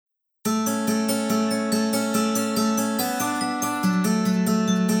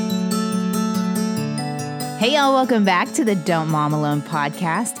Hey y'all, welcome back to the Don't Mom Alone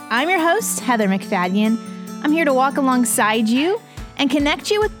podcast. I'm your host, Heather McFadden. I'm here to walk alongside you and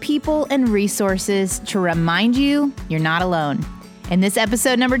connect you with people and resources to remind you you're not alone. In this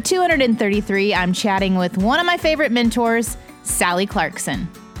episode number 233, I'm chatting with one of my favorite mentors, Sally Clarkson.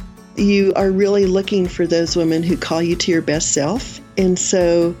 You are really looking for those women who call you to your best self. And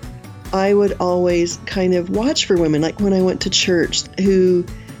so I would always kind of watch for women, like when I went to church, who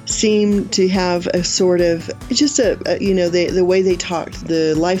seemed to have a sort of, just the way they talked,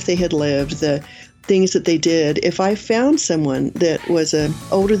 the life they had lived, the things that they did. If I found someone that was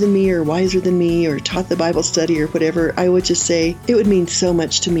older than me or wiser than me or taught the Bible study or whatever, I would just say, it would mean so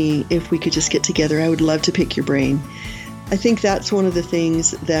much to me if we could just get together. I would love to pick your brain. I think that's one of the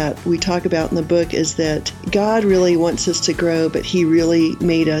things that we talk about in the book, is that God really wants us to grow, but He really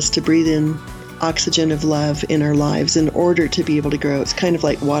made us to breathe in oxygen of love in our lives in order to be able to grow. It's kind of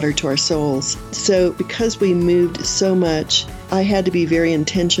like water to our souls. So because we moved so much, I had to be very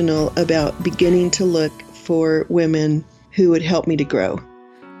intentional about beginning to look for women who would help me to grow.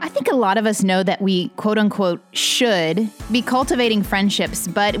 I think a lot of us know that we, quote unquote, should be cultivating friendships,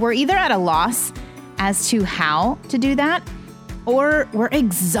 but we're either at a loss as to how to do that, or we're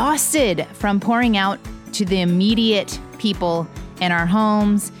exhausted from pouring out to the immediate people in our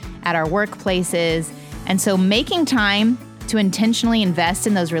homes, at our workplaces. And so making time to intentionally invest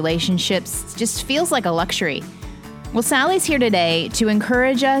in those relationships just feels like a luxury. Well, Sally's here today to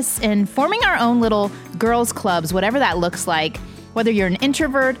encourage us in forming our own little girls' clubs, whatever that looks like, whether you're an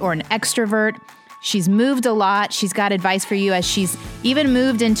introvert or an extrovert. She's moved a lot. She's got advice for you as she's even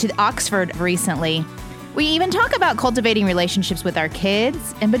moved into Oxford recently. We even talk about cultivating relationships with our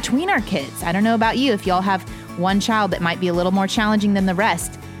kids and between our kids. I don't know about you, if y'all have one child that might be a little more challenging than the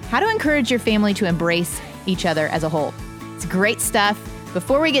rest. How to encourage your family to embrace each other as a whole. It's great stuff.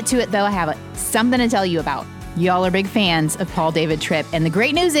 Before we get to it, though, I have something to tell you about. Y'all are big fans of Paul David Tripp, and the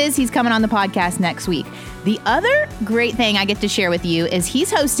great news is he's coming on the podcast next week. The other great thing I get to share with you is he's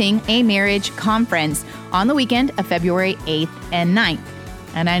hosting a marriage conference on the weekend of February 8th and 9th.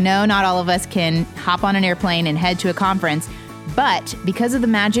 And I know not all of us can hop on an airplane and head to a conference, but because of the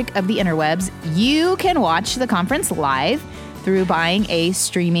magic of the interwebs, you can watch the conference live through buying a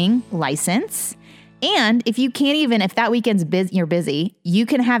streaming license. And if that weekend's you're busy, you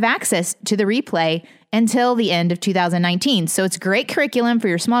can have access to the replay until the end of 2019. So it's great curriculum for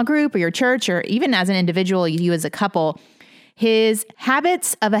your small group or your church, or even as an individual, you as a couple. His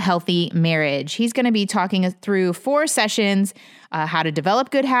Habits of a Healthy Marriage. He's going to be talking through 4 sessions, how to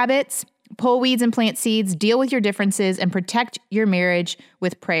develop good habits, pull weeds and plant seeds, deal with your differences, and protect your marriage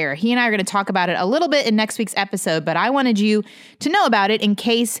with prayer. He and I are going to talk about it a little bit in next week's episode, but I wanted you to know about it in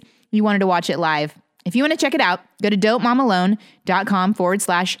case you wanted to watch it live. If you want to check it out, go to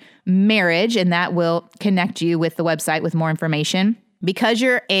don'tmomalone.com/marriage, and that will connect you with the website with more information. Because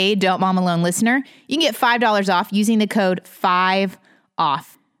you're a Don't Mom Alone listener, you can get $5 off using the code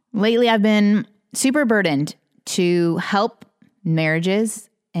 5OFF. Lately, I've been super burdened to help marriages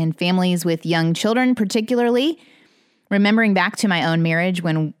and families with young children, particularly remembering back to my own marriage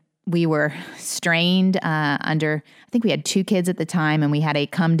when we were strained I think we had 2 kids at the time, and we had a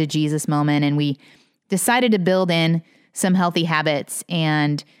come to Jesus moment, and we decided to build in some healthy habits,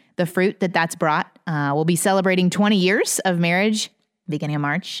 and the fruit that's brought. We'll be celebrating 20 years of marriage beginning of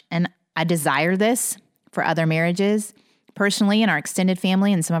March, and I desire this for other marriages. Personally, in our extended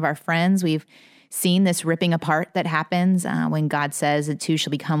family and some of our friends, we've seen this ripping apart that happens when God says the 2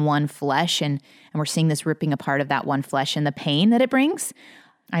 shall become one flesh, and we're seeing this ripping apart of that one flesh and the pain that it brings.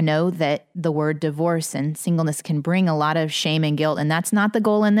 I know that the word divorce and singleness can bring a lot of shame and guilt, and that's not the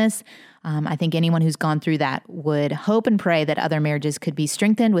goal in this. I think anyone who's gone through that would hope and pray that other marriages could be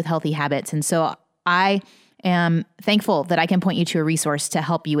strengthened with healthy habits. And so I am thankful that I can point you to a resource to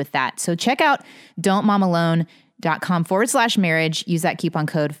help you with that. So check out don'tmomalone.com/marriage. Use that coupon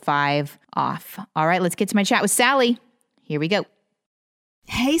code 5OFF. All right, let's get to my chat with Sally. Here we go.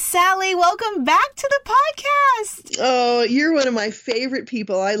 Hey, Sally, welcome back to the podcast. Oh, you're one of my favorite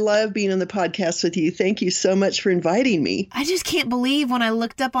people. I love being on the podcast with you. Thank you so much for inviting me. I just can't believe when I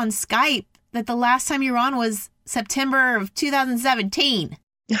looked up on Skype that the last time you were on was September of 2017.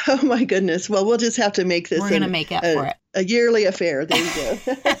 Oh, my goodness. Well, we'll just have to make this We're going to make up for it. A yearly affair. There you go.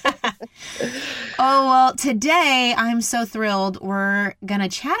 Oh, well, today I'm so thrilled. We're going to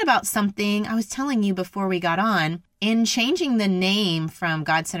chat about something I was telling you before we got on. In changing the name from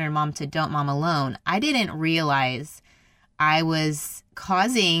God-Centered Mom to Don't Mom Alone, I didn't realize I was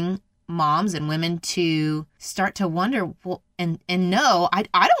causing moms and women to start to wonder, well, and no, I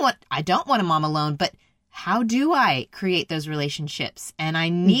don't want a mom alone, but how do I create those relationships? And I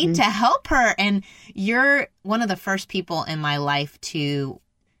need to help her. And you're one of the first people in my life to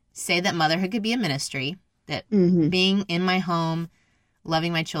say that motherhood could be a ministry, that being in my home,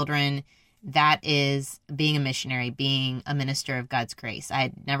 loving my children, that is being a missionary, being a minister of God's grace. I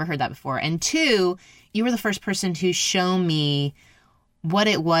had never heard that before. And two, you were the first person to show me what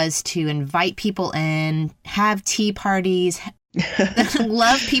it was to invite people in, have tea parties,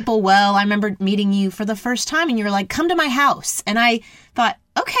 love people well. I remember meeting you for the first time and you were like, come to my house. And I thought,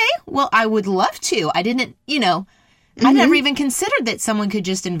 okay, well, I would love to. I didn't, I never even considered that someone could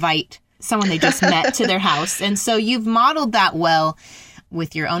just invite someone they just met to their house. And so you've modeled that well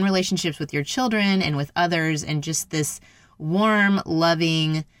with your own relationships with your children and with others, and just this warm,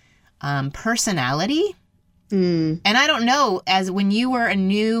 loving personality. And I don't know, as when you were a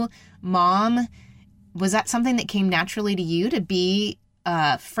new mom, was that something that came naturally to you to be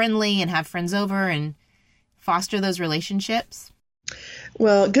friendly and have friends over and foster those relationships?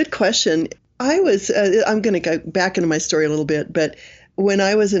 Well, good question. I'm going to go back into my story a little bit, but when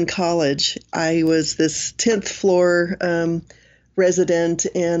I was in college, I was this 10th floor resident,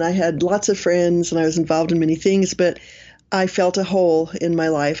 and I had lots of friends, and I was involved in many things, but I felt a hole in my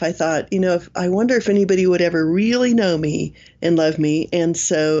life. I thought, I wonder if anybody would ever really know me and love me. And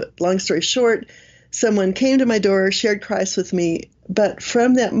so, long story short, someone came to my door, shared Christ with me. But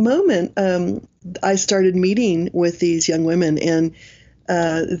from that moment, I started meeting with these young women, and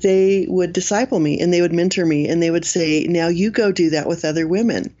they would disciple me, and they would mentor me, and they would say, now you go do that with other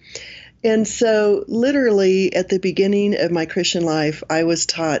women. And so literally at the beginning of my Christian life, I was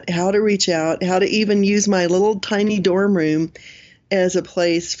taught how to reach out, how to even use my little tiny dorm room as a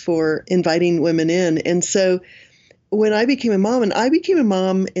place for inviting women in. And so when I became a mom, and I became a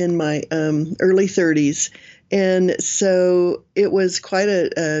mom in my early 30s, and so it was quite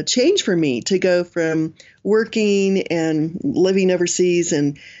a change for me to go from working and living overseas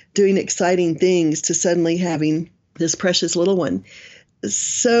and doing exciting things to suddenly having this precious little one.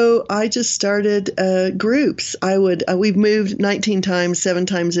 So I just started groups. We've moved 19 times, 7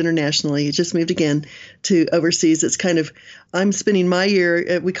 times internationally. Just moved again to overseas. It's kind of, I'm spending my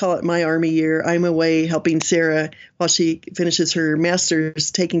year, we call it my Army year. I'm away helping Sarah while she finishes her master's,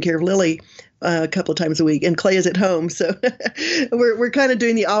 taking care of Lily a couple of times a week. And Clay is at home. So we're kind of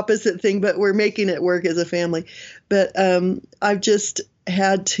doing the opposite thing, but we're making it work as a family. But I've just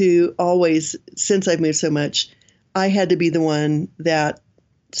had to always, since I've moved so much, I had to be the one that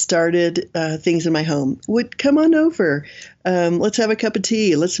started things in my home. Would come on over. Let's have a cup of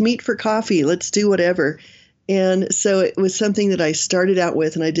tea. Let's meet for coffee. Let's do whatever. And so it was something that I started out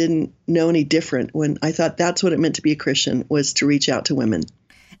with, and I didn't know any different when I thought that's what it meant to be a Christian, was to reach out to women.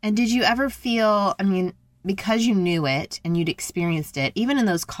 And did you ever feel, because you knew it and you'd experienced it, even in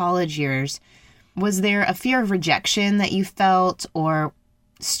those college years, was there a fear of rejection that you felt, or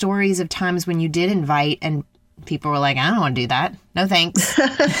stories of times when you did invite and people were like, I don't want to do that. No, thanks.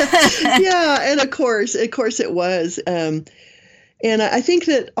 Yeah. And of course it was. And I think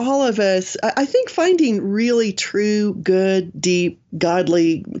that all of us, I think finding really true, good, deep,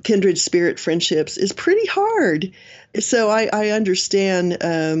 godly, kindred spirit friendships is pretty hard. So I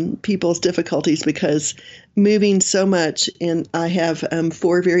understand people's difficulties, because moving so much, and I have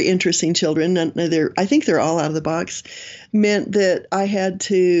 4 very interesting children, I think they're all out of the box, meant that I had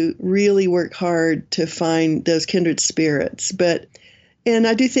to really work hard to find those kindred spirits. And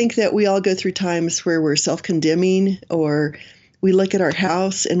I do think that we all go through times where we're self-condemning, or we look at our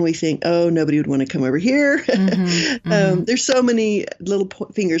house and we think, oh, nobody would want to come over here. There's so many little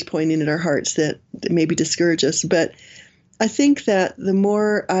fingers pointing at our hearts that maybe discourage us. But I think that the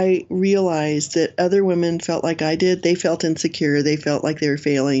more I realized that other women felt like I did, they felt insecure. They felt like they were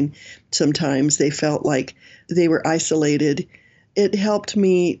failing sometimes. They felt like they were isolated. It helped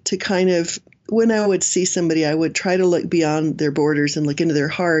me to kind of, when I would see somebody, I would try to look beyond their borders and look into their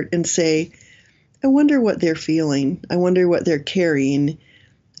heart and say, I wonder what they're feeling. I wonder what they're carrying.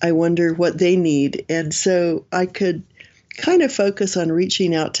 I wonder what they need. And so I could kind of focus on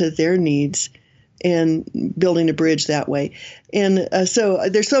reaching out to their needs and building a bridge that way. And so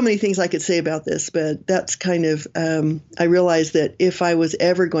there's so many things I could say about this, but that's kind of, I realized that if I was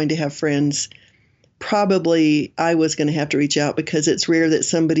ever going to have friends, probably I was going to have to reach out, because it's rare that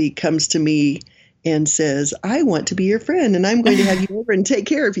somebody comes to me and says, I want to be your friend and I'm going to have you over and take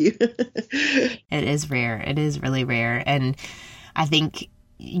care of you. It is rare. It is really rare. And I think,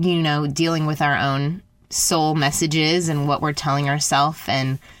 dealing with our own soul messages and what we're telling ourselves,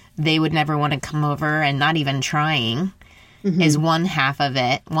 and they would never want to come over and not even trying, is one half of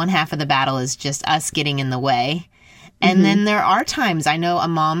it. One half of the battle is just us getting in the way. And then there are times, I know a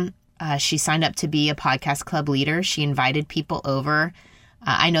mom She signed up to be a podcast club leader. She invited people over.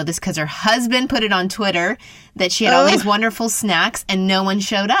 I know this because her husband put it on Twitter that she had all these wonderful snacks and no one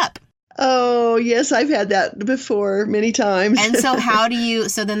showed up. Oh, yes, I've had that before many times. And so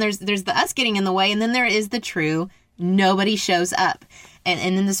so then there's the us getting in the way, and then there is the true nobody shows up. And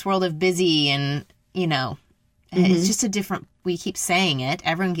in this world of busy and, it's just a different, we keep saying it,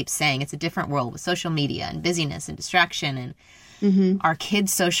 everyone keeps saying it's a different world with social media and busyness and distraction, and our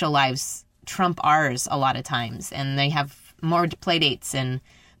kids' social lives trump ours a lot of times, and they have more play dates and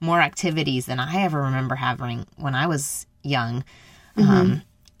more activities than I ever remember having when I was young.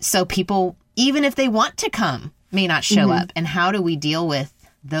 So people, even if they want to come, may not show up. And how do we deal with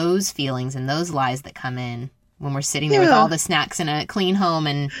those feelings and those lies that come in when we're sitting there with all the snacks in a clean home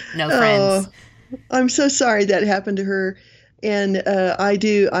and no friends? I'm so sorry that happened to her. And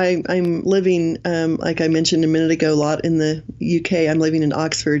I'm living, like I mentioned a minute ago, a lot in the UK. I'm living in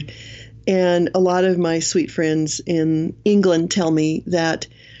Oxford. And a lot of my sweet friends in England tell me that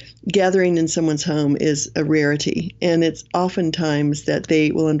gathering in someone's home is a rarity. And it's oftentimes that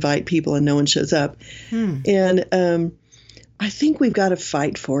they will invite people and no one shows up. And I think we've got to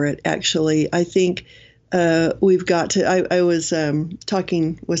fight for it, actually. I think we've got to. I was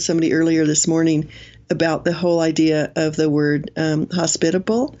talking with somebody earlier this morning about the whole idea of the word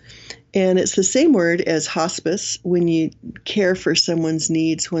hospitable. And it's the same word as hospice when you care for someone's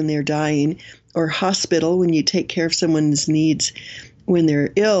needs when they're dying, or hospital when you take care of someone's needs when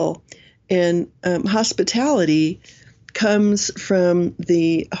they're ill. And hospitality comes from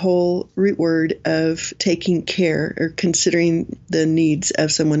the whole root word of taking care or considering the needs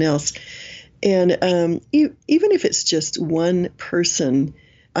of someone else. And even if it's just one person,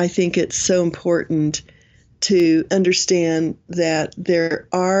 I think it's so important to understand that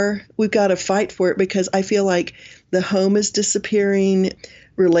we've got to fight for it, because I feel like the home is disappearing,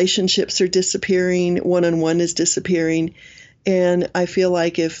 relationships are disappearing, one-on-one is disappearing. And I feel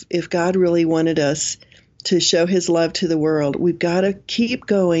like if God really wanted us to show his love to the world, we've got to keep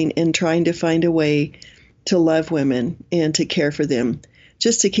going and trying to find a way to love women and to care for them,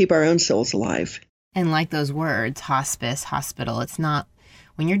 just to keep our own souls alive. And like those words, hospice, hospital, it's not,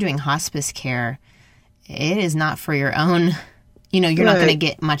 when you're doing hospice care, it is not for your own, you're not going to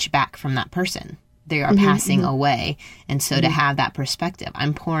get much back from that person. They are passing away. And so to have that perspective,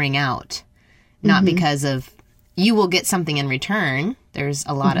 I'm pouring out, not because of, you will get something in return. There's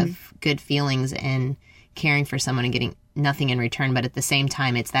a lot of good feelings in caring for someone and getting nothing in return. But at the same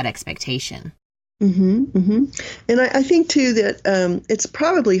time, it's that expectation. And I think, too, that it's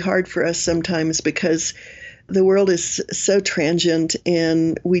probably hard for us sometimes because the world is so transient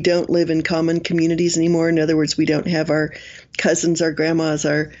and we don't live in common communities anymore. In other words, we don't have our cousins, our grandmas,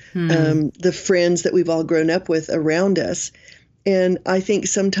 the friends that we've all grown up with around us. And I think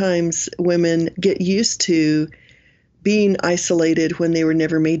sometimes women get used to being isolated when they were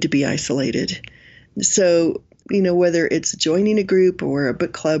never made to be isolated. So, whether it's joining a group or a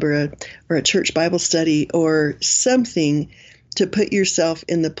book club or a church Bible study or something to put yourself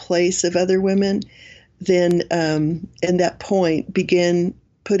in the place of other women, then at that point begin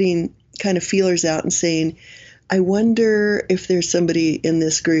putting kind of feelers out and saying, I wonder if there's somebody in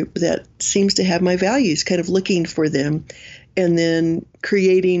this group that seems to have my values, kind of looking for them, and then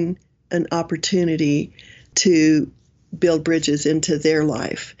creating an opportunity to build bridges into their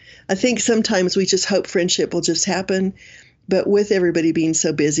life. I think sometimes we just hope friendship will just happen, but with everybody being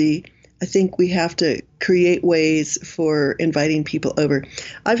so busy, I think we have to create ways for inviting people over.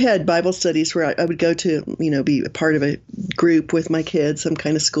 I've had Bible studies where I would go to, be a part of a group with my kids, some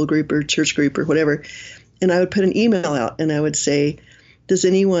kind of school group or church group or whatever, and I would put an email out and I would say, does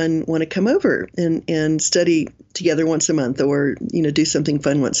anyone want to come over and study together once a month or, do something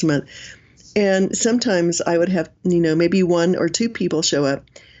fun once a month? And sometimes I would have, maybe one or two people show up,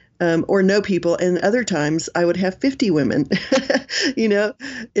 or no people. And other times I would have 50 women.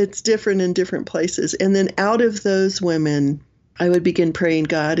 It's different in different places. And then out of those women, I would begin praying,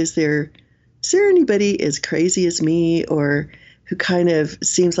 God, is there anybody as crazy as me, or who kind of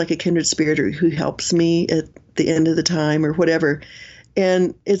seems like a kindred spirit, or who helps me at the end of the time or whatever?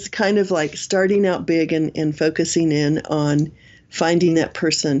 And it's kind of like starting out big and focusing in on finding that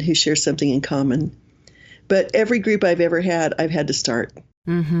person who shares something in common. But every group I've ever had, I've had to start.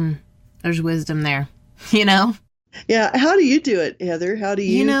 There's wisdom there, Yeah. How do you do it, Heather? How do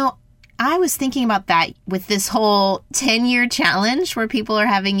you? I was thinking about that with this whole 10-year challenge where people are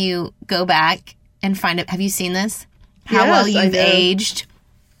having you go back and find it. Have you seen this? How well you've aged.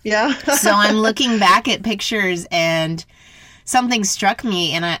 Yeah. So I'm looking back at pictures and something struck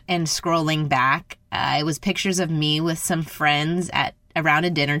me, and scrolling back, it was pictures of me with some friends at around a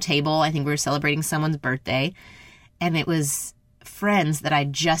dinner table. I think we were celebrating someone's birthday. And it was friends that I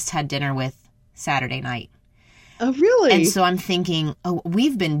just had dinner with Saturday night. Oh, really? And so I'm thinking, oh,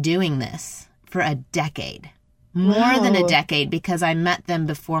 we've been doing this for a decade. More than a decade, because I met them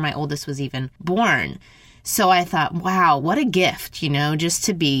before my oldest was even born. So I thought, wow, what a gift, just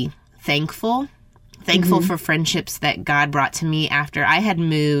to be thankful for friendships that God brought to me after I had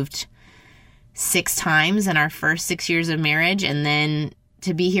moved 6 times in our first 6 years of marriage, and then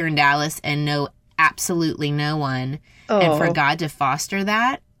to be here in Dallas and know absolutely no one, and for God to foster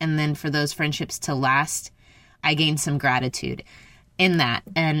that, and then for those friendships to last, I gained some gratitude in that.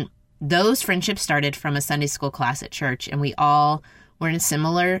 And those friendships started from a Sunday school class at church, and we all were in a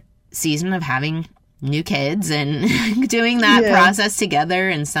similar season of having new kids and doing that process together.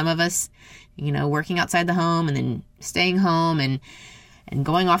 And some of us, working outside the home and then staying home and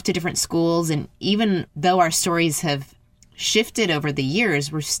going off to different schools. And even though our stories have shifted over the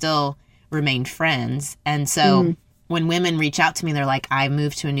years, we're still remained friends. And so when women reach out to me, they're like, I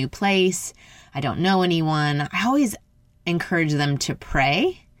moved to a new place. I don't know anyone. I always encourage them to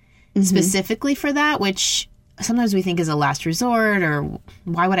pray specifically for that, which sometimes we think is a last resort, or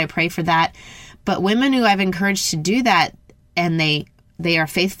why would I pray for that? But women who I've encouraged to do that, and they are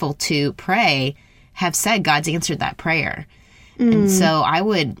faithful to pray, have said God's answered that prayer. And so I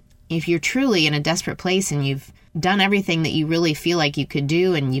would, if you're truly in a desperate place and you've done everything that you really feel like you could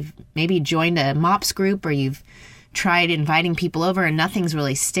do, and you've maybe joined a MOPS group, or you've tried inviting people over and nothing's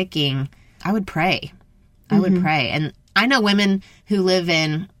really sticking, I would pray. I would pray. And I know women who live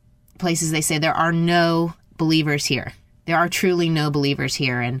in places, they say there are no believers here. There are truly no believers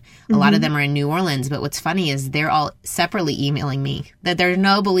here. And a lot of them are in New Orleans. But what's funny is they're all separately emailing me that there are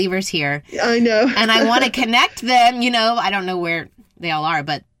no believers here. I know. And I want to connect them. I don't know where they all are.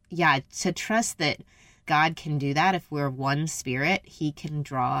 But yeah, to trust that God can do that. If we're one spirit, he can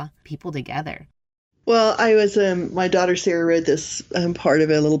draw people together. Well, I was, my daughter Sarah read this part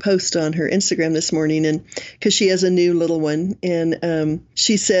of a little post on her Instagram this morning, and because she has a new little one, and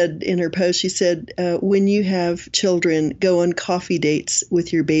she said in her post, she said, when you have children, go on coffee dates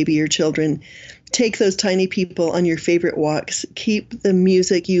with your baby or children. Take those tiny people on your favorite walks. Keep the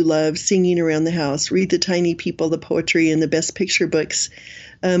music you love singing around the house. Read the tiny people, the poetry, and the best picture books,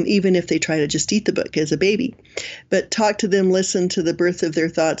 even if they try to just eat the book as a baby. But talk to them, listen to the birth of their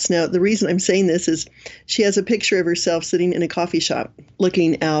thoughts. Now, the reason I'm saying this is she has a picture of herself sitting in a coffee shop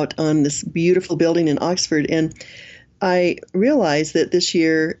looking out on this beautiful building in Oxford. And I realized that this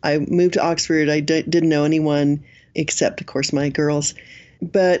year I moved to Oxford. I didn't know anyone except, of course, my girls.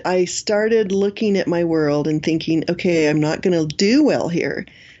 But I started looking at my world and thinking, okay, I'm not going to do well here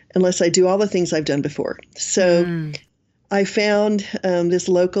unless I do all the things I've done before. So I found this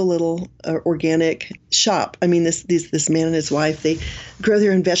local little organic shop. I mean, this man and his wife, they grow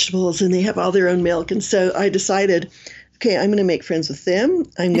their own vegetables and they have all their own milk. And so I decided, okay, I'm going to make friends with them.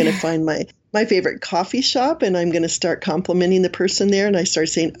 I'm going to find my favorite coffee shop, and I'm going to start complimenting the person there. And I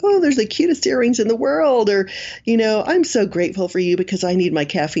started saying, oh, there's the cutest earrings in the world. Or, I'm so grateful for you because I need my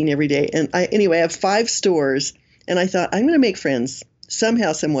caffeine every day. And I have 5 stores, and I thought I'm going to make friends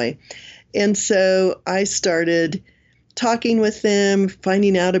somehow, some way. And so I started talking with them,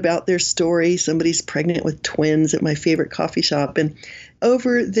 finding out about their story. Somebody's pregnant with twins at my favorite coffee shop. And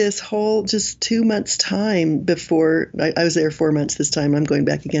over this whole just 2 months time before, I was there 4 months this time, I'm going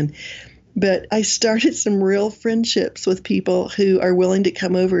back again. But I started some real friendships with people who are willing to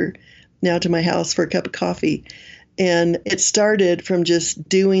come over now to my house for a cup of coffee. And it started from just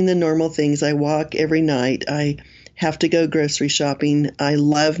doing the normal things. I walk every night. I have to go grocery shopping. I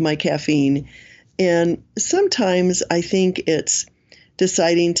love my caffeine. And sometimes I think it's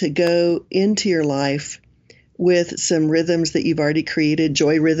deciding to go into your life with some rhythms that you've already created.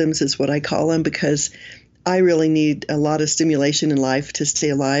 Joy rhythms is what I call them, because I really need a lot of stimulation in life to stay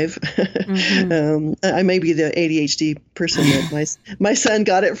alive. I may be the ADHD person that my son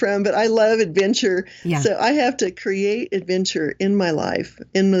got it from, but I love adventure. Yeah. So I have to create adventure in my life,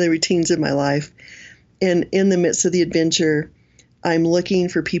 in the routines of my life. And in the midst of the adventure, I'm looking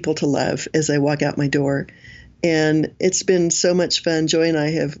for people to love as I walk out my door. And it's been so much fun. Joy and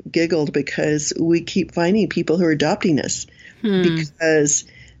I have giggled because we keep finding people who are adopting us. Because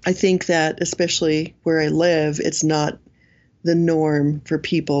I think that, especially where I live, it's not the norm for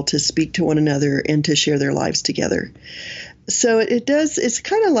people to speak to one another and to share their lives together. So it's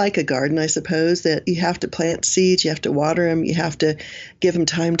kind of like a garden, I suppose, that you have to plant seeds, you have to water them, you have to give them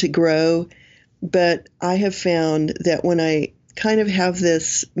time to grow. But I have found that when I kind of have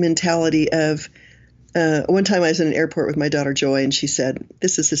this mentality of, One time I was in an airport with my daughter Joy, and she said,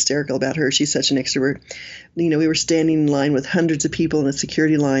 this is hysterical about her. She's such an extrovert. We were standing in line with hundreds of people in a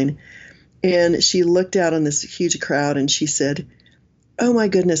security line, and she looked out on this huge crowd and she said, oh my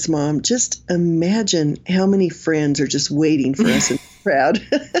goodness, Mom, just imagine how many friends are just waiting for us in the crowd.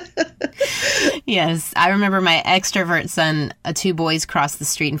 Yes. I remember my extrovert son, two boys crossed the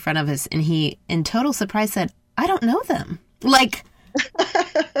street in front of us, and he, in total surprise, said, I don't know them. Like,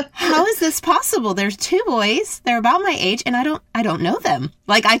 how is this possible? There's two boys, they're about my age, and I don't know them.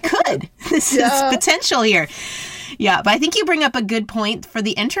 Like, I could. This is potential here. Yeah, but I think you bring up a good point for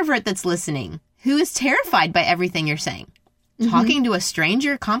the introvert that's listening, who is terrified by everything you're saying. Talking to a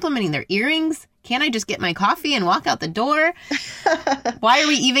stranger, complimenting their earrings. Can't I just get my coffee and walk out the door? Why are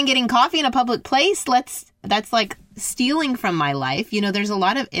we even getting coffee in a public place? That's like stealing from my life. There's a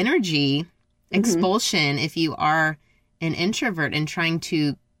lot of energy expulsion if you are an introvert and trying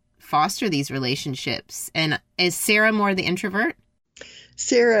to foster these relationships. And is Sarah more the introvert?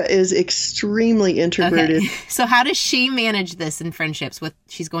 Sarah is extremely introverted. Okay. So how does she manage this in friendships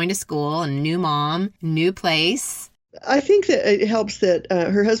she's going to school, a new mom, new place? I think that it helps that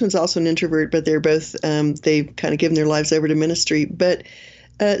her husband's also an introvert, but they're both, they've kind of given their lives over to ministry. But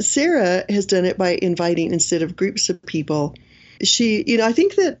Sarah has done it by inviting instead of groups of people. I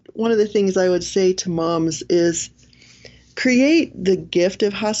think that one of the things I would say to moms is create the gift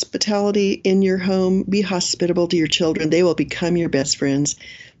of hospitality in your home. Be hospitable to your children. They will become your best friends,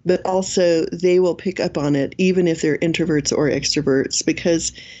 but also they will pick up on it, even if they're introverts or extroverts,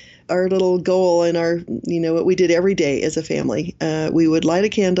 because our little goal and what we did every day as a family, we would light a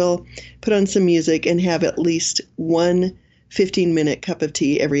candle, put on some music, and have at least one 15-minute cup of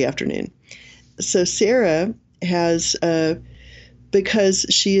tea every afternoon. So Sarah has, because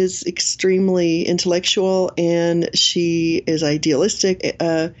she is extremely intellectual and she is idealistic,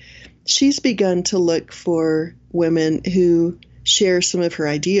 she's begun to look for women who share some of her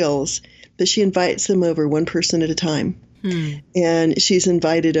ideals, but she invites them over one person at a time. And she's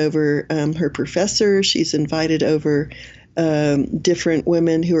invited over her professor. She's invited over different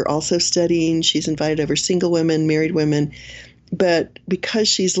women who are also studying. She's invited over single women, married women. But because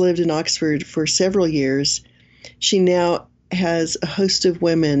she's lived in Oxford for several years, she now has a host of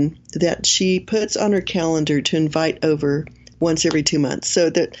women that she puts on her calendar to invite over once every 2 months.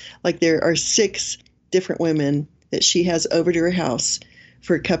 So that, there are 6 different women that she has over to her house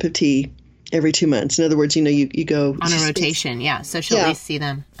for a cup of tea every 2 months. In other words, you go on a rotation. Yeah. So she'll at least see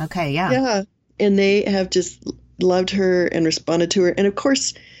them. Okay. Yeah. Yeah. And they have just loved her and responded to her. And of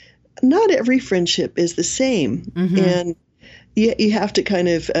course, not every friendship is the same. And you have to kind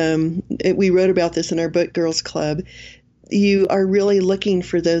of, we wrote about this in our book, Girls Club. You are really looking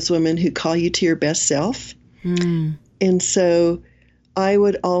for those women who call you to your best self. And so I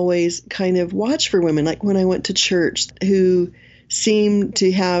would always kind of watch for women, like when I went to church, who seemed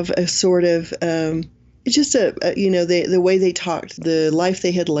to have a sort of the way they talked, the life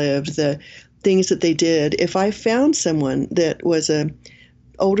they had lived, the things that they did. If I found someone that was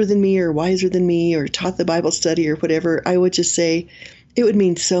older than me or wiser than me or taught the Bible study or whatever, I would just say, it would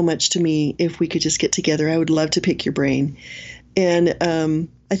mean so much to me if we could just get together. I would love to pick your brain. And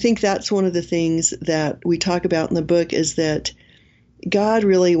I think that's one of the things that we talk about in the book, is that God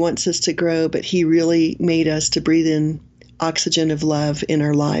really wants us to grow, but he really made us to breathe in oxygen of love in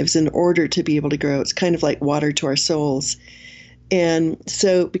our lives in order to be able to grow. It's kind of like water to our souls. And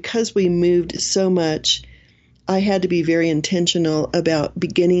so because we moved so much, I had to be very intentional about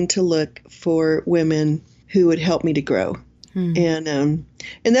beginning to look for women who would help me to grow. And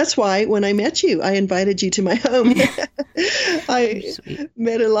that's why when I met you, I invited you to my home. I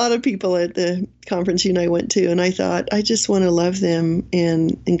met a lot of people at the conference you and I went to, and I thought, I just want to love them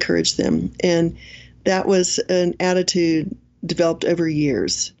and encourage them. And that was an attitude developed over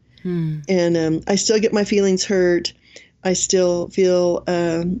years. And I still get my feelings hurt. I still feel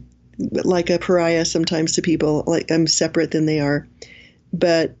like a pariah sometimes to people, like I'm separate than they are.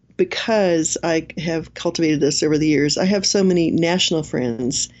 But because I have cultivated this over the years, I have so many national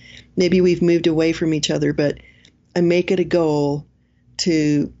friends. Maybe we've moved away from each other, but I make it a goal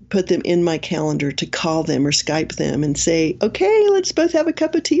to put them in my calendar, to call them or Skype them and say, okay, let's both have a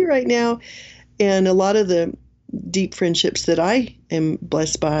cup of tea right now. And a lot of the deep friendships that I am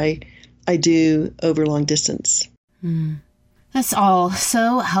blessed by, I do over long distance. That's all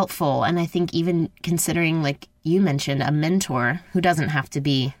so helpful. And I think even considering, like you mentioned, a mentor who doesn't have to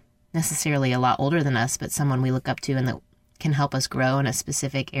be necessarily a lot older than us, but someone we look up to and that can help us grow in a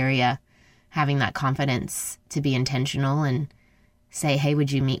specific area, having that confidence to be intentional and say, hey,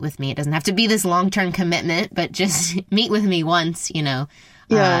 would you meet with me? It doesn't have to be this long-term commitment, but just meet with me once,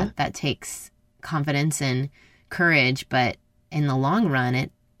 Yeah. That takes confidence and courage, but in the long run,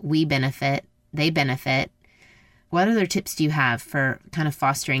 we benefit, they benefit. What other tips do you have for kind of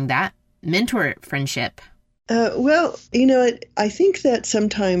fostering that mentor friendship? Well, I think that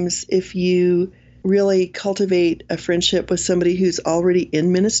sometimes if you really cultivate a friendship with somebody who's already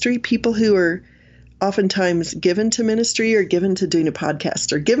in ministry, people who are oftentimes given to ministry or given to doing a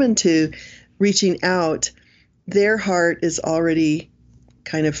podcast or given to reaching out, their heart is already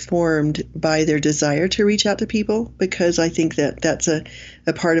kind of formed by their desire to reach out to people, because I think that that's a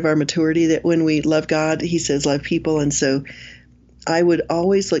part of our maturity, that when we love God, he says love people. And so I would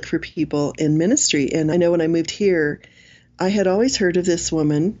always look for people in ministry. And I know when I moved here, I had always heard of this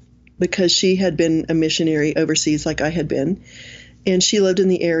woman because she had been a missionary overseas like I had been. And she lived in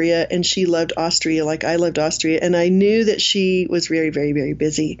the area, and she loved Austria like I loved Austria. And I knew that she was very, very, very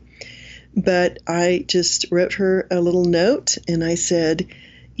busy. But I just wrote her a little note, and I said,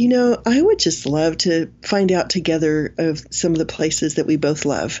 I would just love to find out together of some of the places that we both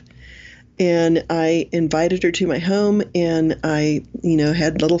love. And I invited her to my home, and I,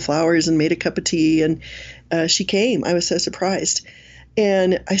 had little flowers and made a cup of tea, and she came. I was so surprised.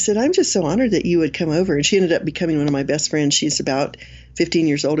 And I said, I'm just so honored that you would come over. And she ended up becoming one of my best friends. She's about 15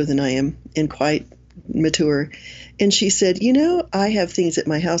 years older than I am and quite mature. And she said, I have things at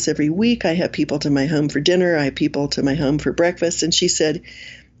my house every week. I have people to my home for dinner. I have people to my home for breakfast. And she said,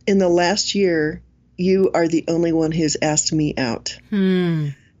 in the last year, you are the only one who's asked me out.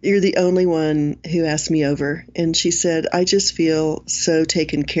 You're the only one who asked me over. And she said, I just feel so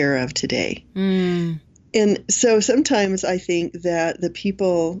taken care of today. And so sometimes I think that the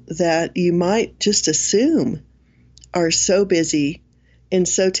people that you might just assume are so busy and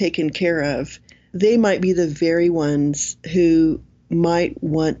so taken care of, they might be the very ones who might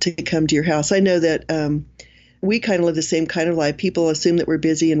want to come to your house. I know that we kind of live the same kind of life. People assume that we're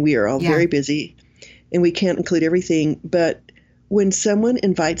busy, and we are all very busy, and we can't include everything. But when someone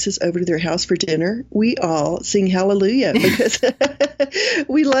invites us over to their house for dinner, we all sing hallelujah, because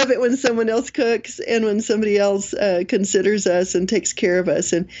we love it when someone else cooks and when somebody else considers us and takes care of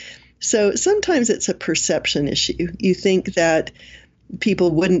us. And so sometimes it's a perception issue. You think that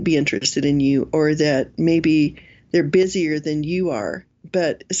people wouldn't be interested in you, or that maybe they're busier than you are.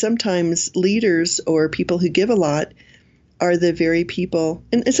 But sometimes leaders or people who give a lot are the very people,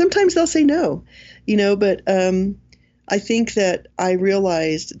 and sometimes they'll say no, but I think that I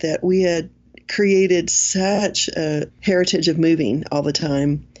realized that we had created such a heritage of moving all the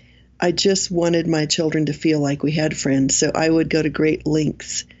time. I just wanted my children to feel like we had friends. So I would go to great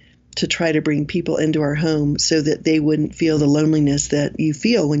lengths to try to bring people into our home so that they wouldn't feel the loneliness that you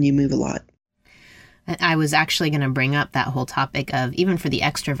feel when you move a lot. I was actually going to bring up that whole topic of, even for the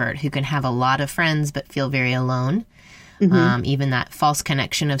extrovert who can have a lot of friends but feel very alone, even that false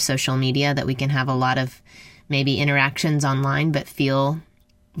connection of social media, that we can have a lot of maybe interactions online but feel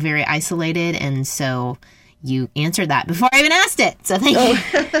very isolated. And so you answered that before I even asked it. So thank you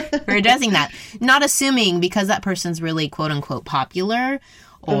for addressing that. Not assuming because that person's really quote unquote popular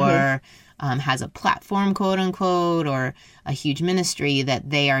or has a platform, quote unquote, or a huge ministry, that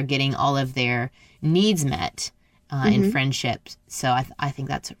they are getting all of their needs met in friendships. So I think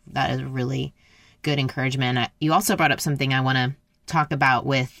that is a really good encouragement. You also brought up something I want to talk about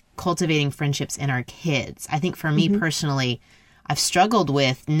with cultivating friendships in our kids. I think for me personally, I've struggled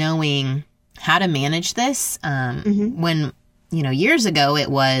with knowing how to manage this. When, years ago it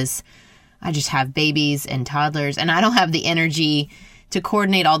was, I just have babies and toddlers, and I don't have the energy to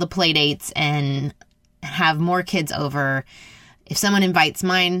coordinate all the play dates and have more kids over. If someone invites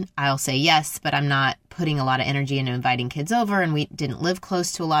mine, I'll say yes, but I'm not putting a lot of energy into inviting kids over. And we didn't live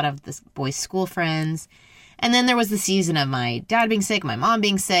close to a lot of the boys' school friends. And then there was the season of my dad being sick, my mom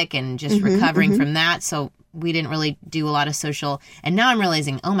being sick, and just recovering from that. So we didn't really do a lot of social. And now I'm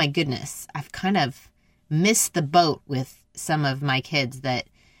realizing, oh my goodness, I've kind of missed the boat with some of my kids, that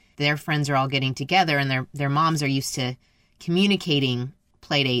their friends are all getting together and their moms are used to communicating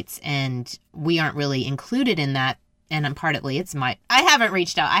play dates, and we aren't really included in that. And partly it's I haven't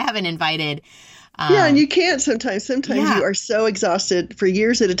reached out. I haven't invited. And you can't sometimes. Sometimes you are so exhausted for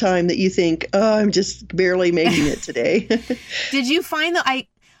years at a time that you think, oh, I'm just barely making it today. Did you find that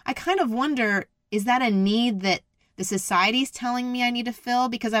I kind of wonder, is that a need that the society's telling me I need to fill?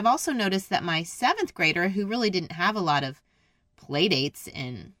 Because I've also noticed that my 7th grader, who really didn't have a lot of play dates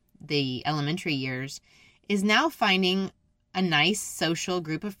in the elementary years, is now finding a nice social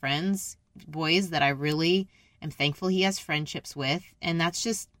group of friends, boys that I really am thankful he has friendships with. And that's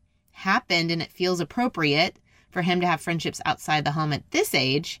just happened, and it feels appropriate for him to have friendships outside the home at this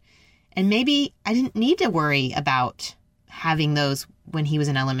age. And maybe I didn't need to worry about having those when he was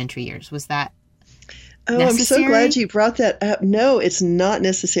in elementary years. Was that Oh, I'm so necessary? glad you brought that up. No, it's not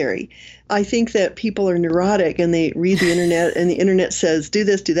necessary. I think that people are neurotic and they read the internet and the internet says, do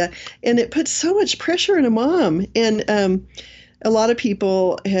this, do that. And it puts so much pressure on a mom. And a lot of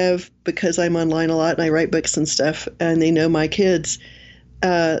people have, because I'm online a lot and I write books and stuff, and they know my kids,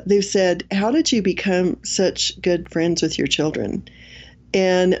 they've said, how did you become such good friends with your children?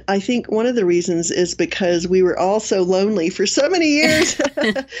 And I think one of the reasons is because we were all so lonely for so many years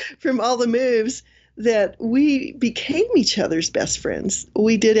from all the moves that we became each other's best friends.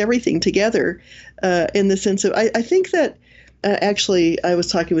 We did everything together in the sense of, I think that actually I was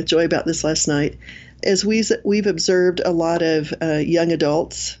talking with Joy about this last night, as we've observed a lot of young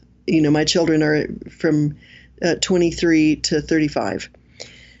adults. You know, my children are from 23 to 35.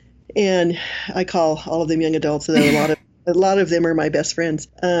 And I call all of them young adults, though a lot of them are my best friends.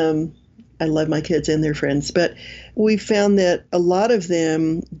 I love my kids and their friends, but we found that a lot of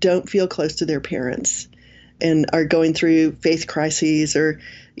them don't feel close to their parents and are going through faith crises or,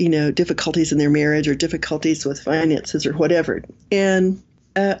 you know, difficulties in their marriage or difficulties with finances or whatever. And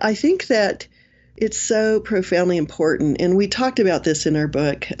I think that it's so profoundly important. And we talked about this in our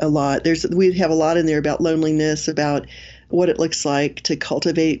book a lot. We have a lot in there about loneliness, about what it looks like to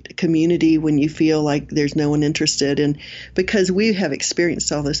cultivate community when you feel like there's no one interested, and because we have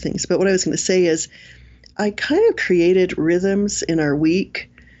experienced all those things. But what I was going to say is I kind of created rhythms in our week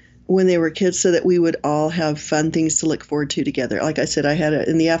when they were kids so that we would all have fun things to look forward to together. Like I said, I had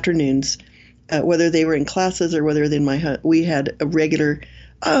in the afternoons, whether they were in classes or whether we had a regular,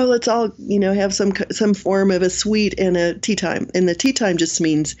 let's all, you know, have some form of a sweet and a tea time. And the tea time just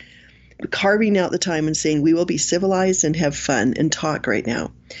means carving out the time and saying we will be civilized and have fun and talk right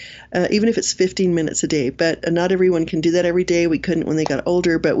now, even if it's 15 minutes a day. But not everyone can do that every day. We couldn't when they got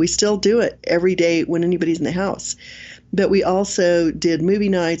older, but we still do it every day when anybody's in the house. But we also did movie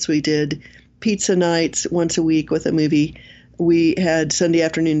nights. We did pizza nights once a week with a movie. We had Sunday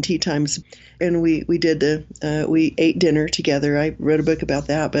afternoon tea times, and we ate dinner together. I wrote a book about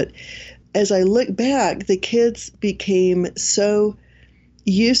that. But as I look back, the kids became so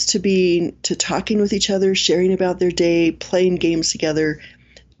used to talking with each other, sharing about their day, playing games together,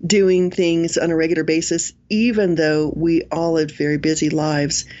 doing things on a regular basis, even though we all lived very busy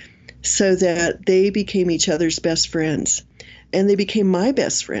lives, so that they became each other's best friends, and they became my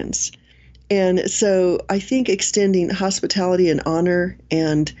best friends. And so I think extending hospitality and honor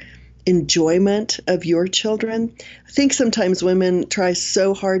and enjoyment of your children. I think sometimes women try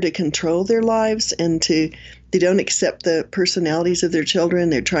so hard to control their lives and they don't accept the personalities of their children.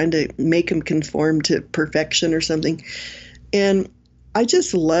 They're trying to make them conform to perfection or something. And I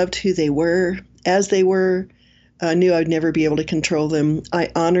just loved who they were as they were. I knew I'd never be able to control them. I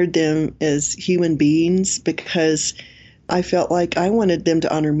honored them as human beings because I felt like I wanted them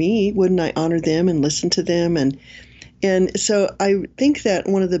to honor me. Wouldn't I honor them and listen to them? And so I think that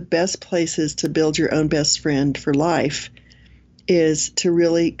one of the best places to build your own best friend for life is to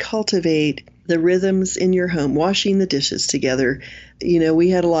really cultivate the rhythms in your home, washing the dishes together. You know, we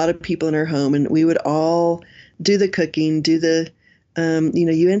had a lot of people in our home, and we would all do the cooking,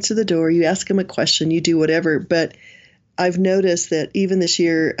 you answer the door, you ask them a question, you do whatever. But I've noticed that even this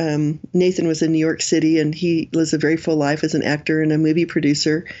year, Nathan was in New York City, and he lives a very full life as an actor and a movie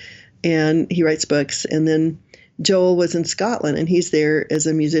producer, and he writes books. And then Joel was in Scotland, and he's there as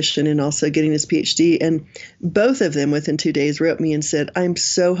a musician and also getting his PhD. And both of them within 2 days wrote me and said, I'm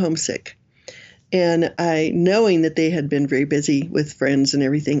so homesick. And knowing that they had been very busy with friends and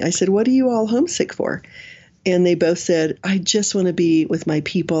everything, I said, what are you all homesick for? And they both said, I just want to be with my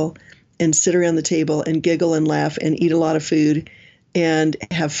people and sit around the table and giggle and laugh and eat a lot of food and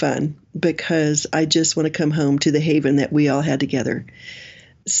have fun, because I just want to come home to the haven that we all had together.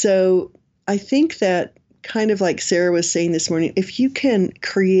 So I think that, kind of like Sarah was saying this morning, if you can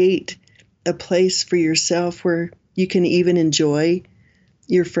create a place for yourself where you can even enjoy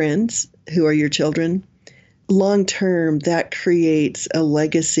your friends who are your children, long term, that creates a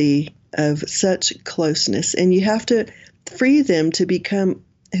legacy of such closeness. And you have to free them to become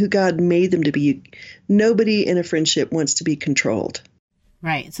who God made them to be. Nobody in a friendship wants to be controlled.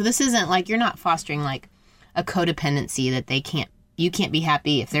 Right. So this isn't like, you're not fostering like a codependency that you can't be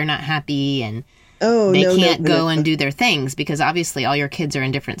happy if they're not happy, and they can't go and do their things, because obviously all your kids are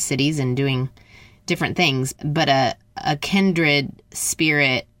in different cities and doing different things. But a kindred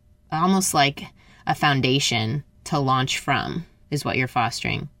spirit, almost like a foundation to launch from, is what you're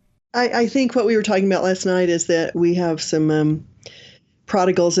fostering. I think what we were talking about last night is that we have some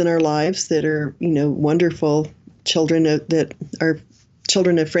prodigals in our lives that are, wonderful children that are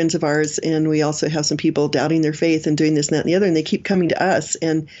children of friends of ours, and we also have some people doubting their faith and doing this and that and the other, and they keep coming to us,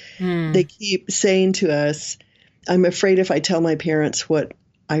 and they keep saying to us, I'm afraid if I tell my parents what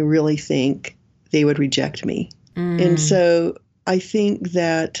I really think, they would reject me. And so I think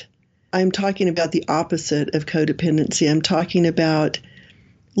that I'm talking about the opposite of codependency. I'm talking about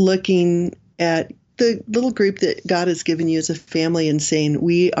looking at the little group that God has given you as a family and saying,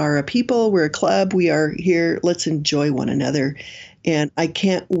 we are a people, we're a club, we are here, let's enjoy one another. And I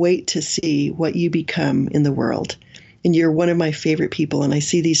can't wait to see what you become in the world. And you're one of my favorite people, and I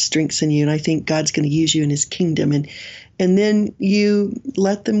see these strengths in you, and I think God's going to use you in his kingdom. And then you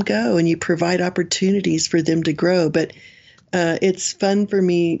let them go, and you provide opportunities for them to grow. But it's fun for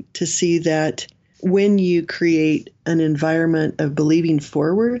me to see that when you create an environment of believing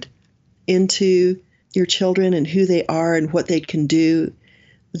forward into your children and who they are and what they can do,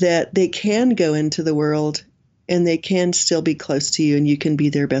 that they can go into the world and they can still be close to you, and you can be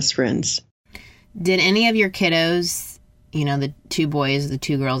their best friends. Did any of your kiddos, the 2 boys, the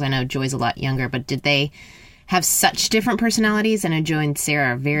 2 girls, I know Joy's a lot younger, but did they have such different personalities? I know Joy and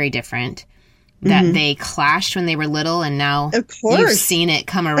Sarah are very different, that they clashed when they were little, and now you've seen it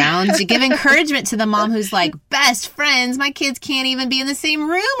come around to give encouragement to the mom who's like, best friends, my kids can't even be in the same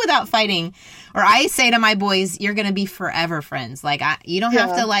room without fighting. Or I say to my boys, you're going to be forever friends. Like, you don't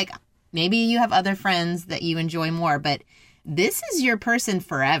have to, maybe you have other friends that you enjoy more, but this is your person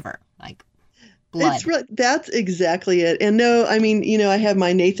forever. Like, blood. That's exactly it. And no, I mean, I have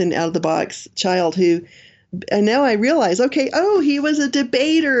my Nathan out of the box child who, and now I realize, he was a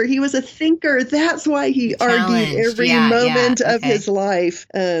debater. He was a thinker. That's why he argued every moment of his life.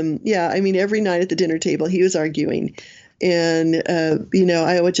 Every night at the dinner table, he was arguing. And,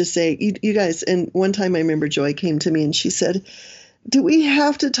 I would just say, you guys, and one time I remember Joy came to me and she said, do we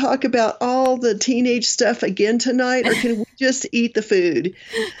have to talk about all the teenage stuff again tonight, or can we just eat the food?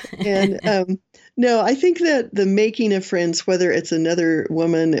 And no, I think that the making of friends, whether it's another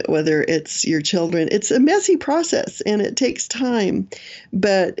woman, whether it's your children, it's a messy process and it takes time.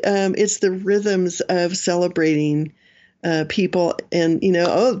 But it's the rhythms of celebrating people and,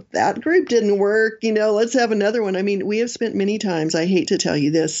 that group didn't work, let's have another one. I mean, we have spent many times, I hate to tell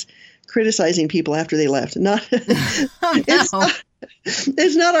you this, criticizing people after they left.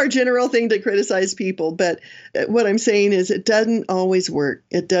 It's not our general thing to criticize people, but what I'm saying is it doesn't always work.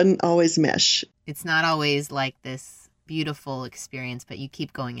 It doesn't always mesh. It's not always like this beautiful experience, but you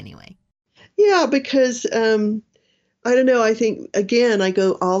keep going anyway. Yeah, because I don't know. I think, again, I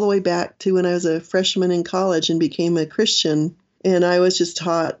go all the way back to when I was a freshman in college and became a Christian. And I was just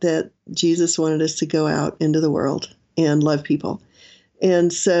taught that Jesus wanted us to go out into the world and love people.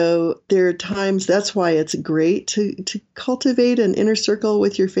 And so there are times, that's why it's great to cultivate an inner circle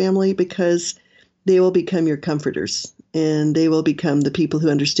with your family, because they will become your comforters and they will become the people who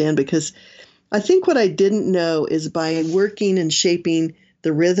understand. Because I think what I didn't know is by working and shaping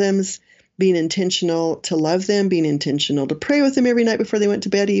the rhythms, being intentional to love them, being intentional to pray with them every night before they went to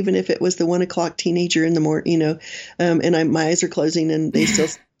bed, even if it was the 1 o'clock teenager in the morning, and my eyes are closing and they still,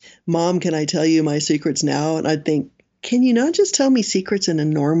 Mom, can I tell you my secrets now? And I'd think, can you not just tell me secrets in a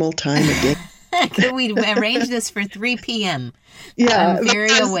normal time of day? Can we arrange this for 3 p.m.? Yeah. I'm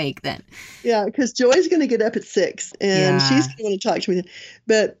very awake then. Yeah, because Joy's going to get up at 6 and she's going to want to talk to me.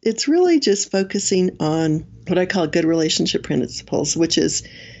 But it's really just focusing on what I call good relationship principles, which is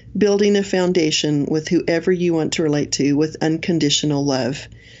building a foundation with whoever you want to relate to with unconditional love,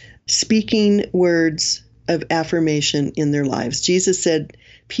 speaking words of affirmation in their lives. Jesus said,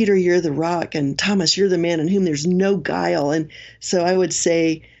 Peter, you're the rock, and Thomas, you're the man in whom there's no guile. And so I would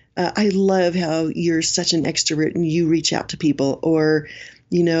say, I love how you're such an extrovert and you reach out to people, or,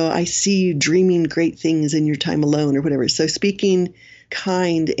 I see you dreaming great things in your time alone or whatever. So speaking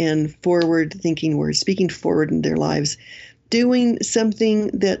kind and forward thinking words, speaking forward in their lives, doing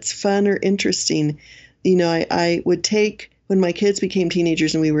something that's fun or interesting. I would take, when my kids became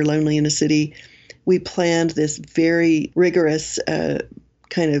teenagers and we were lonely in a city, we planned this very rigorous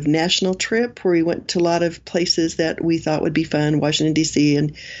kind of national trip where we went to a lot of places that we thought would be fun, Washington, D.C.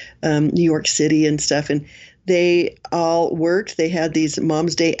 and New York City and stuff. And they all worked. They had these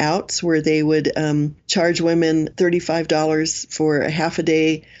Mom's Day outs where they would charge women $35 for a half a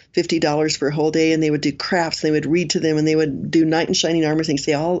day, $50 for a whole day, and they would do crafts. They would read to them, and they would do knight in shining armor things.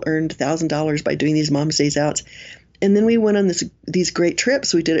 They all earned $1,000 by doing these Mom's Days outs. And then we went on these great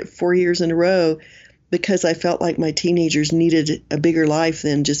trips. We did it 4 years in a row, because I felt like my teenagers needed a bigger life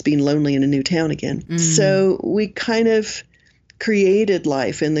than just being lonely in a new town again. Mm. So we kind of created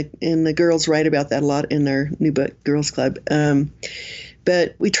life, and the girls write about that a lot in their new book, Girls Club.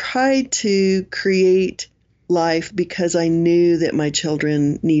 But we tried to create life because I knew that my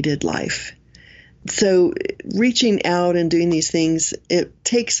children needed life. So reaching out and doing these things, it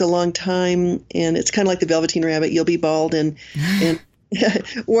takes a long time, and it's kind of like the Velveteen Rabbit. You'll be bald and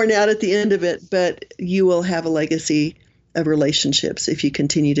worn out at the end of it, but you will have a legacy of relationships if you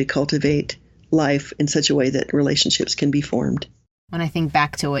continue to cultivate life in such a way that relationships can be formed. When I think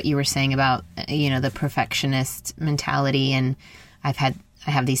back to what you were saying about, the perfectionist mentality, and I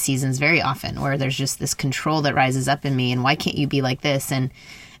have these seasons very often where there's just this control that rises up in me, and why can't you be like this? And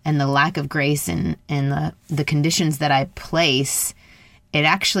the lack of grace and the conditions that I place, it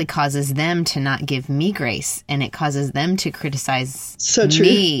actually causes them to not give me grace, and it causes them to criticize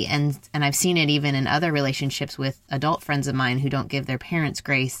me. And I've seen it even in other relationships with adult friends of mine who don't give their parents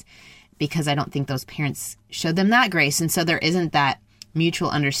grace because I don't think those parents showed them that grace. And so there isn't that mutual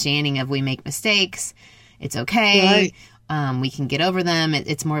understanding of we make mistakes. It's okay. Right. We can get over them.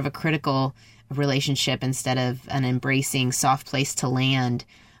 It's more of a critical relationship instead of an embracing soft place to land.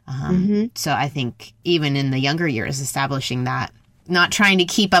 So I think even in the younger years, establishing that, not trying to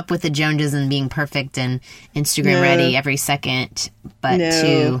keep up with the Joneses and being perfect and Instagram ready every second, but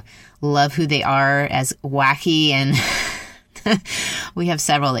to love who they are as wacky. And we have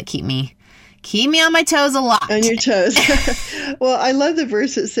several that keep me on my toes a lot. On your toes. Well, I love the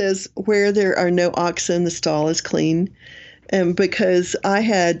verse that says, where there are no oxen, the stall is clean. Because I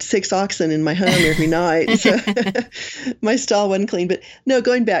had 6 oxen in my home every night, so my stall wasn't clean. But no,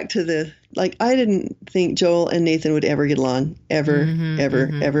 going back to I didn't think Joel and Nathan would ever get along,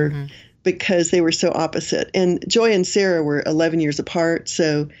 ever, because they were so opposite. And Joy and Sarah were 11 years apart,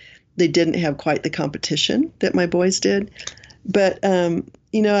 so they didn't have quite the competition that my boys did. But, I'll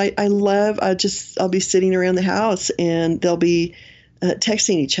be sitting around the house and they'll be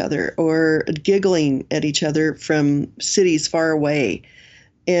texting each other or giggling at each other from cities far away.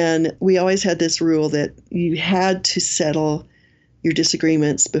 And we always had this rule that you had to settle your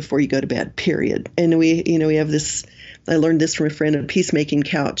disagreements before you go to bed, period. And we have this, I learned this from a friend, a peacemaking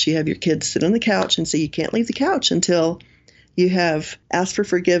couch. You have your kids sit on the couch and say you can't leave the couch until you have asked for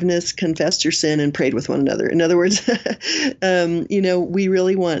forgiveness, confessed your sin, and prayed with one another. In other words, we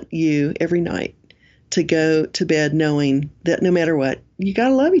really want you every night to go to bed knowing that no matter what, you got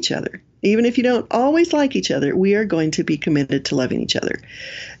to love each other. Even if you don't always like each other, we are going to be committed to loving each other.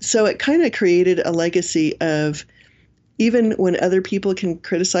 So it kind of created a legacy of, even when other people can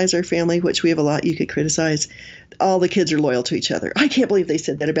criticize our family, which we have a lot you could criticize, all the kids are loyal to each other. I can't believe they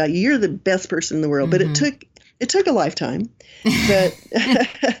said that about you. You're the best person in the world. But it took a lifetime. But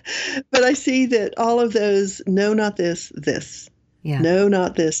but I see that all of those, no, not this. Yeah. No,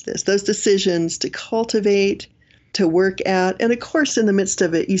 not this. Those decisions to cultivate, to work at. And of course, in the midst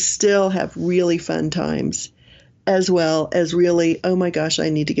of it, you still have really fun times, as well as really, oh my gosh, I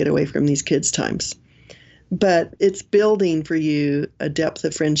need to get away from these kids' times. But it's building for you a depth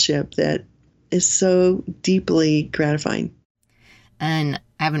of friendship that is so deeply gratifying. And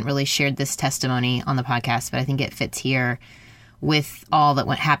I haven't really shared this testimony on the podcast, but I think it fits here with all that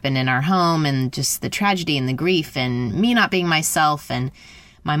happened in our home and just the tragedy and the grief and me not being myself and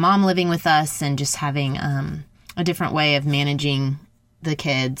my mom living with us and just having a different way of managing the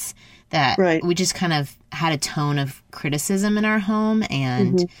kids, that we just kind of had a tone of criticism in our home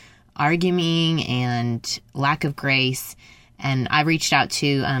and arguing and lack of grace. And I reached out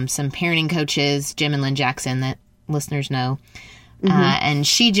to some parenting coaches, Jim and Lynn Jackson, that listeners know. And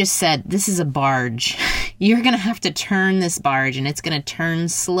she just said, this is a barge. You're going to have to turn this barge, and it's going to turn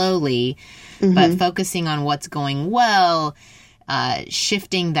slowly, but focusing on what's going well,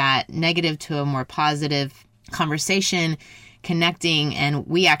 shifting that negative to a more positive conversation, connecting. And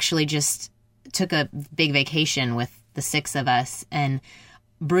we actually just took a big vacation with the 6 of us, and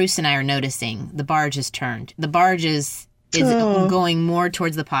Bruce and I are noticing the barge has turned. The barge is going more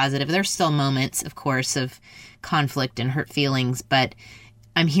towards the positive. There's still moments, of course, of conflict and hurt feelings, but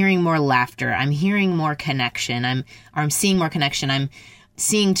I'm hearing more laughter. I'm hearing more connection. I'm seeing more connection. I'm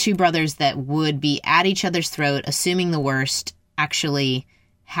seeing 2 brothers that would be at each other's throat, assuming the worst, actually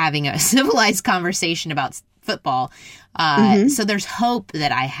having a civilized conversation about football. So there's hope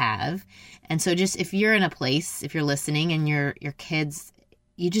that I have. And so just if you're in a place, if you're listening and your kids,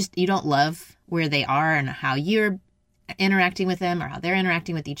 you don't love where they are and how you're interacting with them or how they're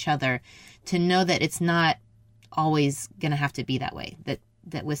interacting with each other, to know that it's not always going to have to be that way,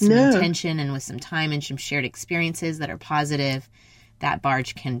 that with some intention and with some time and some shared experiences that are positive, that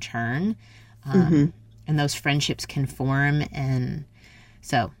barge can turn, and those friendships can form. And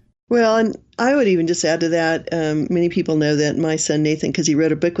so. Well, and I would even just add to that, many people know that my son Nathan, because he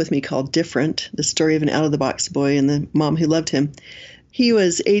wrote a book with me called Different, the story of an out-of-the-box boy and the mom who loved him. He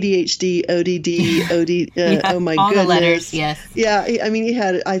was ADHD, ODD, oh my all goodness. The letters, yes. Yeah, I mean,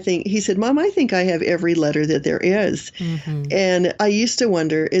 he said, Mom, I think I have every letter that there is. Mm-hmm. And I used to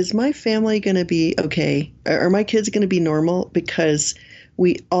wonder, is my family going to be okay? Are my kids going to be normal? Because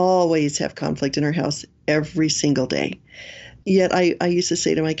we always have conflict in our house every single day. Yet I used to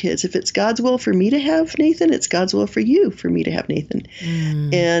say to my kids, if it's God's will for me to have Nathan, it's God's will for you for me to have Nathan.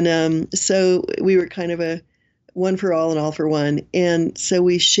 And so we were kind of a one for all and all for one. And so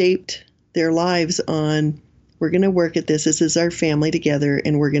we shaped their lives on, we're going to work at this. This is our family together,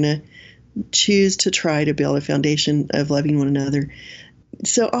 and we're going to choose to try to build a foundation of loving one another.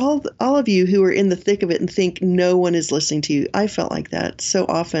 So all of you who are in the thick of it and think no one is listening to you, I felt like that so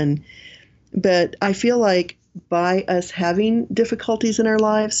often. But I feel like by us having difficulties in our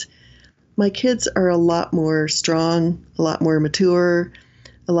lives, my kids are a lot more strong, a lot more mature,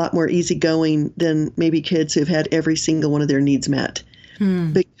 a lot more easygoing than maybe kids who've had every single one of their needs met.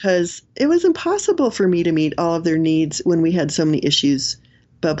 Because it was impossible for me to meet all of their needs when we had so many issues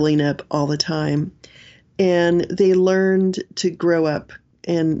bubbling up all the time. And they learned to grow up,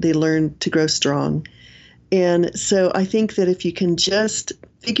 and they learned to grow strong. And so I think that if you can just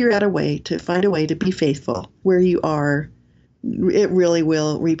figure out a way to find a way to be faithful where you are, it really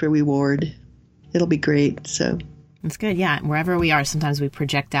will reap a reward. It'll be great. So that's good. Yeah. Wherever we are, sometimes we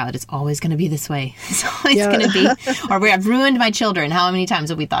project out. It's always going to be this way. It's always going to be, or I've ruined my children. How many times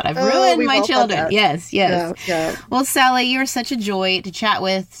have we thought I've ruined my children? Yes. Yeah. Well, Sally, you're such a joy to chat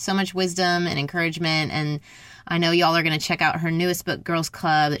with, so much wisdom and encouragement. And I know y'all are going to check out her newest book, Girls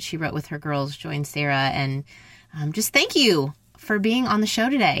Club, that she wrote with her girls, Joy and Sarah. And just thank you for being on the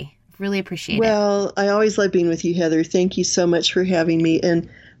show today. Really appreciate it. Well, I always love being with you, Heather. Thank you so much for having me. And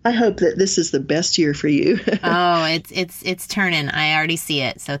I hope that this is the best year for you. Oh, it's turning. I already see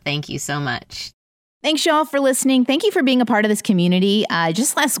it. So thank you so much. Thanks, y'all, for listening. Thank you for being a part of this community.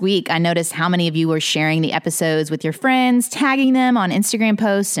 Just last week, I noticed how many of you were sharing the episodes with your friends, tagging them on Instagram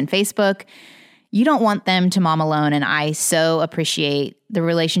posts and Facebook. You don't want them to mom alone, and I so appreciate the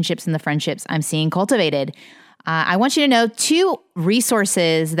relationships and the friendships I'm seeing cultivated. I want you to know 2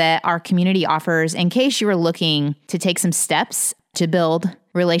 resources that our community offers in case you are looking to take some steps to build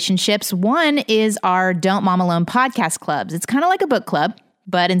relationships. One is our Don't Mom Alone podcast clubs. It's kind of like a book club,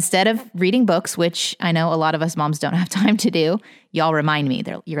 but instead of reading books, which I know a lot of us moms don't have time to do, y'all remind me.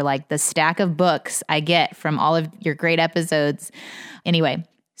 You're like the stack of books I get from all of your great episodes. Anyway,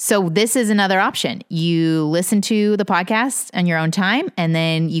 so this is another option. You listen to the podcast on your own time, and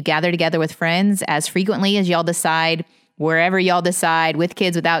then you gather together with friends as frequently as y'all decide, wherever y'all decide, with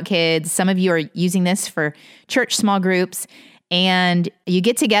kids, without kids. Some of you are using this for church small groups, and you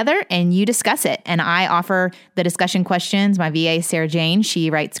get together and you discuss it. And I offer the discussion questions. My VA, Sarah Jane, she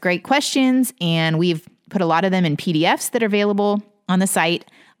writes great questions, and we've put a lot of them in PDFs that are available on the site.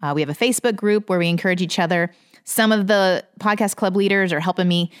 We have a Facebook group where we encourage each other. Some of the podcast club leaders are helping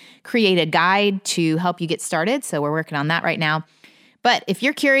me create a guide to help you get started. So we're working on that right now. But if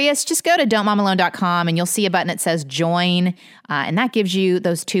you're curious, just go to don'tmomalone.com and you'll see a button that says join. And that gives you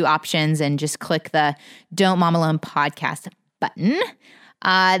those 2 options, and just click the Don't Mom Alone podcast button.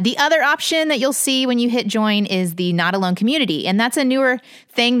 The other option that you'll see when you hit join is the Not Alone community. And that's a newer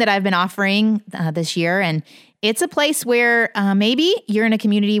thing that I've been offering this year. And it's a place where maybe you're in a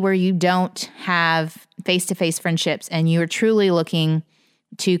community where you don't have face-to-face friendships and you're truly looking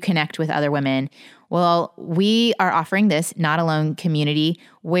to connect with other women. Well, we are offering this Not Alone community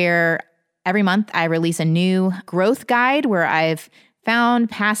where every month I release a new growth guide where I've found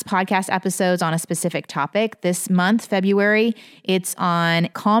past podcast episodes on a specific topic. This month, February, it's on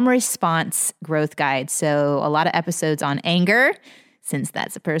calm response growth guide. So a lot of episodes on anger, since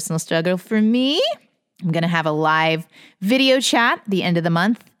that's a personal struggle for me. I'm going to have a live video chat at the end of the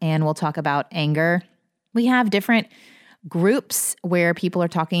month, and we'll talk about anger. We have different groups where people are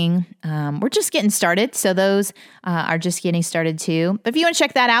talking. We're just getting started, so those are just getting started too. But if you want to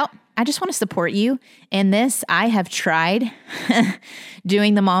check that out, I just want to support you in this. I have tried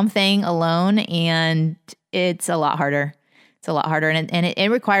doing the mom thing alone, and it's a lot harder. It's a lot harder, and it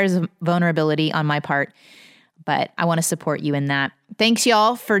requires vulnerability on my part. But I want to support you in that. Thanks,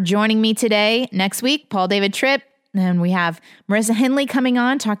 y'all, for joining me today. Next week, Paul David Tripp. And we have Marissa Henley coming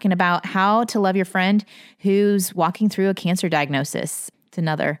on talking about how to love your friend who's walking through a cancer diagnosis. It's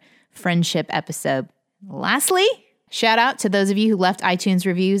another friendship episode. Lastly, shout out to those of you who left iTunes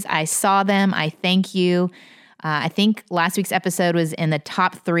reviews. I saw them. I thank you. I think last week's episode was in the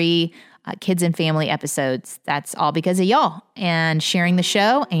top 3 kids and family episodes. That's all because of y'all and sharing the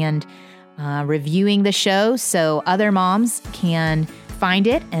show and reviewing the show so other moms can find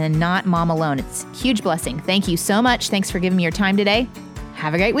it and not mom alone. It's a huge blessing. Thank you so much. Thanks for giving me your time today.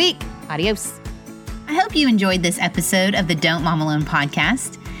 Have a great week. Adios. I hope you enjoyed this episode of the Don't Mom Alone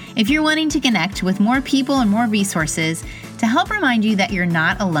podcast. If you're wanting to connect with more people and more resources to help remind you that you're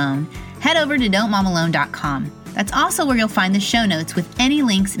not alone, head over to don'tmomalone.com. That's also where you'll find the show notes with any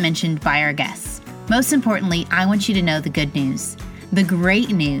links mentioned by our guests. Most importantly, I want you to know the good news, the great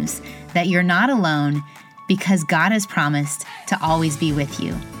news that you're not alone because God has promised to always be with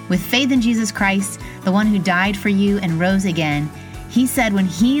you. With faith in Jesus Christ, the one who died for you and rose again, He said when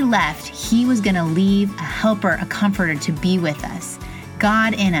He left, He was going to leave a helper, a comforter to be with us.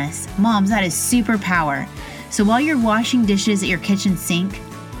 God in us. Moms, that is superpower. So while you're washing dishes at your kitchen sink,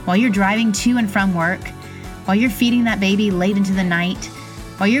 while you're driving to and from work, while you're feeding that baby late into the night,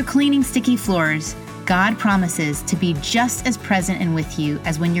 while you're cleaning sticky floors, God promises to be just as present and with you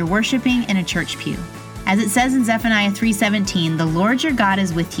as when you're worshiping in a church pew. As it says in Zephaniah 3:17, the Lord your God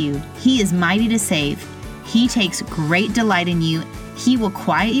is with you. He is mighty to save. He takes great delight in you. He will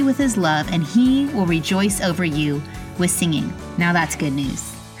quiet you with His love, and He will rejoice over you with singing. Now that's good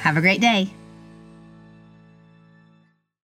news. Have a great day.